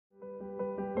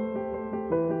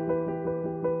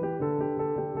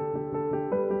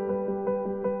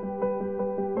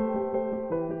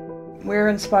we're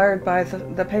inspired by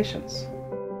the patients.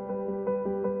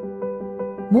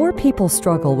 More people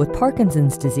struggle with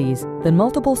Parkinson's disease than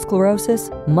multiple sclerosis,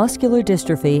 muscular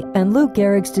dystrophy, and Lou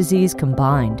Gehrig's disease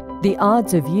combined. The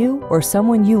odds of you or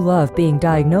someone you love being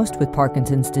diagnosed with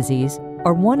Parkinson's disease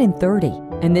are 1 in 30,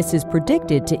 and this is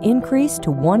predicted to increase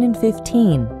to 1 in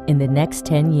 15 in the next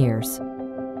 10 years.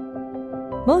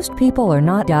 Most people are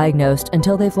not diagnosed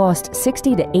until they've lost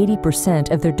 60 to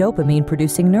 80% of their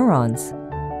dopamine-producing neurons.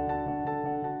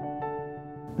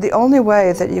 The only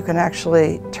way that you can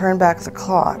actually turn back the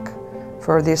clock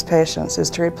for these patients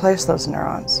is to replace those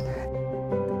neurons.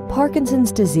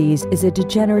 Parkinson's disease is a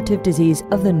degenerative disease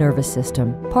of the nervous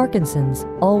system. Parkinson's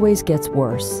always gets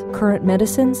worse. Current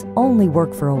medicines only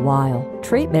work for a while.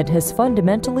 Treatment has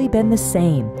fundamentally been the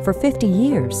same for 50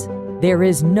 years. There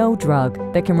is no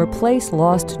drug that can replace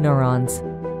lost neurons.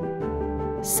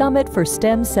 Summit for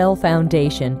Stem Cell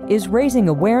Foundation is raising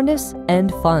awareness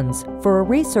and funds for a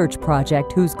research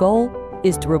project whose goal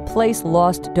is to replace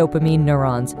lost dopamine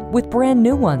neurons with brand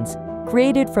new ones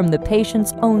created from the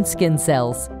patient's own skin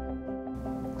cells.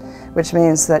 Which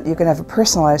means that you can have a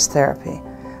personalized therapy,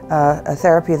 a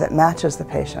therapy that matches the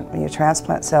patient. When you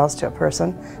transplant cells to a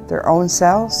person, their own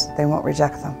cells, they won't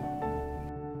reject them.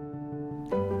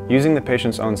 Using the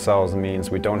patient's own cells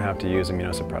means we don't have to use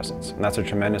immunosuppressants, and that's a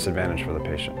tremendous advantage for the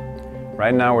patient.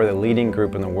 Right now, we're the leading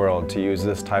group in the world to use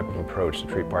this type of approach to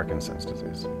treat Parkinson's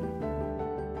disease.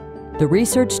 The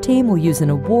research team will use an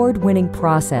award-winning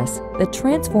process that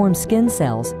transforms skin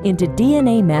cells into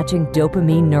DNA-matching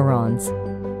dopamine neurons.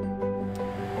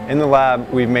 In the lab,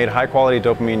 we've made high-quality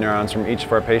dopamine neurons from each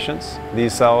of our patients.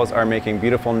 These cells are making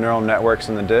beautiful neural networks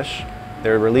in the dish.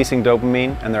 They're releasing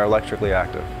dopamine, and they're electrically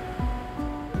active.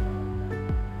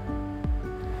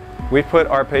 We've put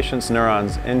our patients'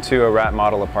 neurons into a rat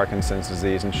model of Parkinson's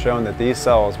disease and shown that these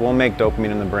cells will make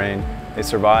dopamine in the brain, they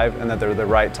survive, and that they're the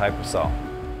right type of cell.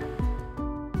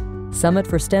 Summit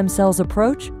for Stem Cells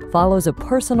approach follows a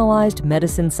personalized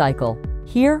medicine cycle.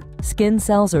 Here, skin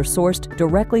cells are sourced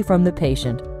directly from the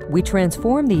patient. We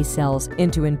transform these cells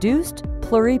into induced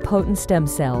pluripotent stem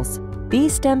cells.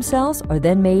 These stem cells are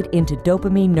then made into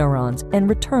dopamine neurons and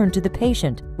returned to the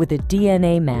patient with a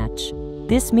DNA match.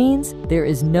 This means there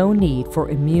is no need for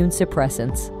immune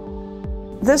suppressants.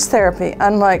 This therapy,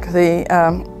 unlike the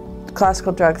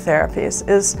classical drug therapies,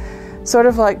 is sort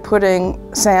of like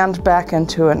putting sand back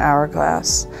into an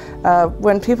hourglass.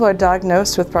 When people are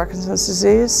diagnosed with Parkinson's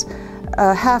disease,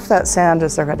 half that sand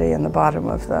is already in the bottom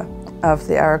of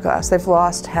the hourglass. They've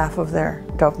lost half of their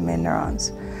dopamine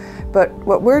neurons. But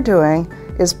what we're doing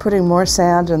is putting more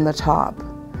sand in the top,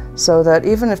 so that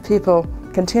even if people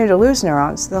continue to lose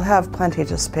neurons, they'll have plenty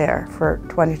to spare for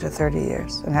 20 to 30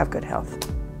 years and have good health.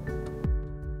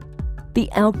 The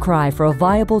outcry for a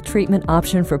viable treatment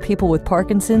option for people with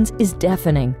Parkinson's is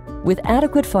deafening. With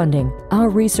adequate funding, our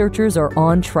researchers are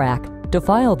on track to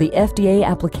file the FDA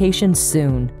application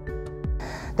soon.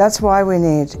 That's why we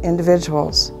need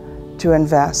individuals to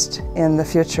invest in the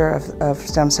future of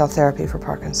stem cell therapy for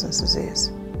Parkinson's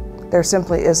disease. There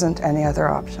simply isn't any other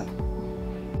option.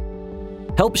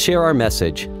 Help share our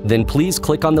message, then please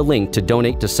click on the link to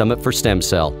donate to Summit for Stem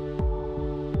Cell.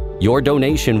 Your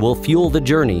donation will fuel the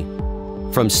journey,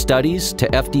 from studies to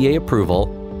FDA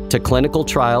approval, to clinical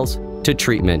trials, to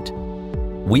treatment.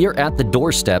 We are at the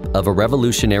doorstep of a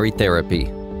revolutionary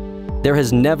therapy. There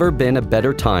has never been a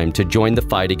better time to join the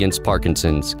fight against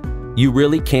Parkinson's. You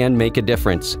really can make a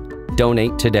difference.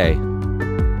 Donate today.